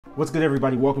What's good,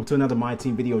 everybody? Welcome to another My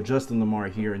Team video. Justin Lamar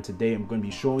here, and today I'm going to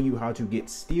be showing you how to get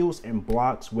steals and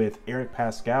blocks with Eric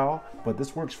Paschall, but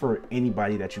this works for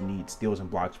anybody that you need steals and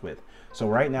blocks with. So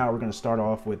right now we're going to start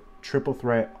off with triple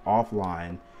threat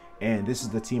offline, and this is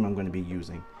the team I'm going to be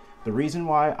using. The reason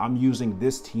why I'm using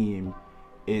this team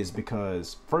is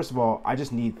because, first of all, I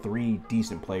just need 3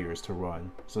 decent players to run,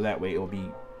 so that way it'll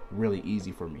be really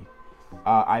easy for me.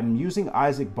 I'm using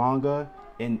Isaac Bonga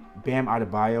and Bam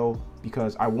Adebayo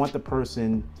because I want the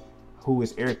person who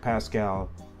is Eric Paschall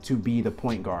to be the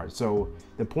point guard. So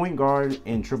the point guard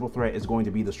in triple threat is going to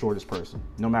be the shortest person.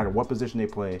 No matter what position they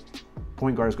play,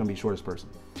 point guard is going to be shortest person.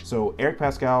 So Eric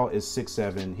Paschall is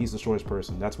 6'7". He's the shortest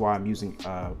person. That's why I'm using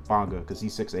Bonga, because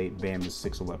he's 6'8". Bam is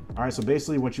 6'11". All right, so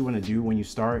basically what you want to do when you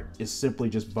start is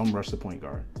simply just bum rush the point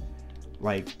guard.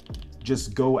 Like,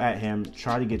 just go at him,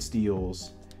 try to get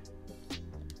steals.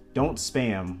 Don't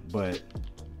spam, but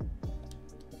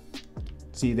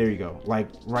see, there you go, like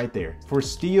right there. For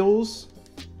steals,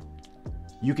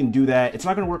 you can do that. It's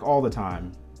not going to work all the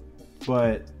time,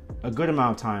 but a good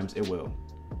amount of times it will.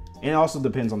 And it also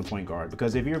depends on the point guard,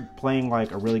 because if you're playing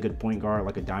like a really good point guard,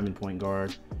 like a diamond point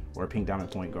guard or a pink diamond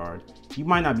point guard, you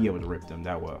might not be able to rip them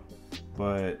that well.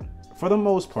 But for the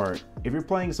most part, if you're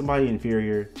playing somebody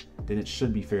inferior, then it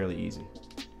should be fairly easy.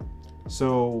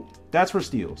 So that's for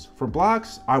steals. For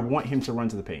blocks, I want him to run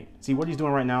to the paint. See what he's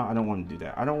doing right now? I don't want him to do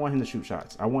that. I don't want him to shoot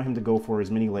shots. I want him to go for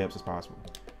as many layups as possible.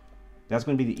 That's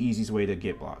going to be the easiest way to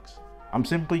get blocks. I'm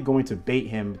simply going to bait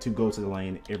him to go to the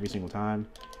lane every single time.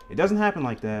 It doesn't happen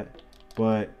like that,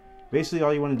 but basically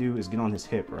all you want to do is get on his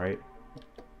hip, right?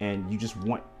 And you just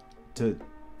want to,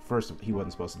 first, he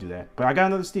wasn't supposed to do that, but I got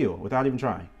another steal without even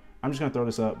trying. I'm just going to throw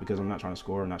this up because I'm not trying to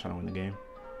score. I'm not trying to win the game.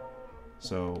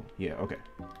 So yeah, okay.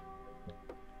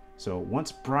 So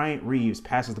once Bryant Reeves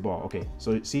passes the ball, okay,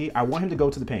 so see, I want him to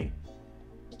go to the paint.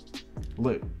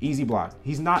 Look, easy block.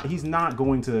 He's not going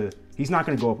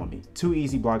to go up on me. 2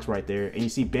 easy blocks right there. And you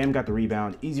see Bam got the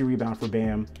rebound. Easy rebound for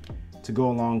Bam to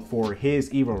go along for his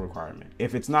Evo requirement.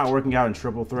 If it's not working out in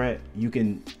triple threat, you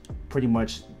can pretty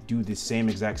much do the same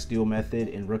exact steal method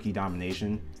in rookie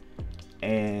domination.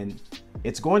 And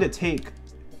it's going to take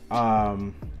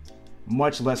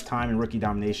much less time in rookie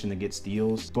domination to get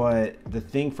steals, but the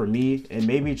thing for me, and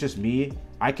maybe it's just me,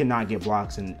 I cannot get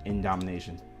blocks in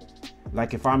domination.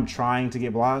 Like, if I'm trying to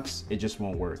get blocks, it just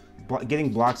won't work.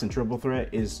 Getting blocks in triple threat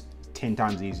is 10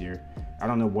 times easier. I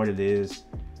don't know what it is.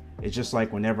 It's just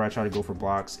like whenever I try to go for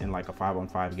blocks in like a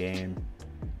 5-on-5 game,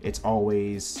 it's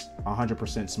always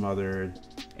 100% smothered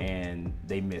and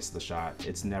they miss the shot.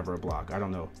 It's never a block. I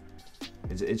don't know.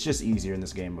 It's just easier in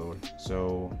this game mode.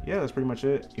 So yeah, that's pretty much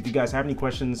it. If you guys have any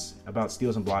questions about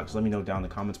steals and blocks, let me know down in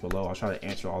the comments below. I'll try to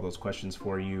answer all those questions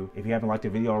for you. If you haven't liked the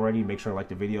video already, make sure to like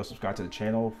the video, subscribe to the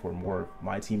channel for more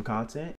My Team content,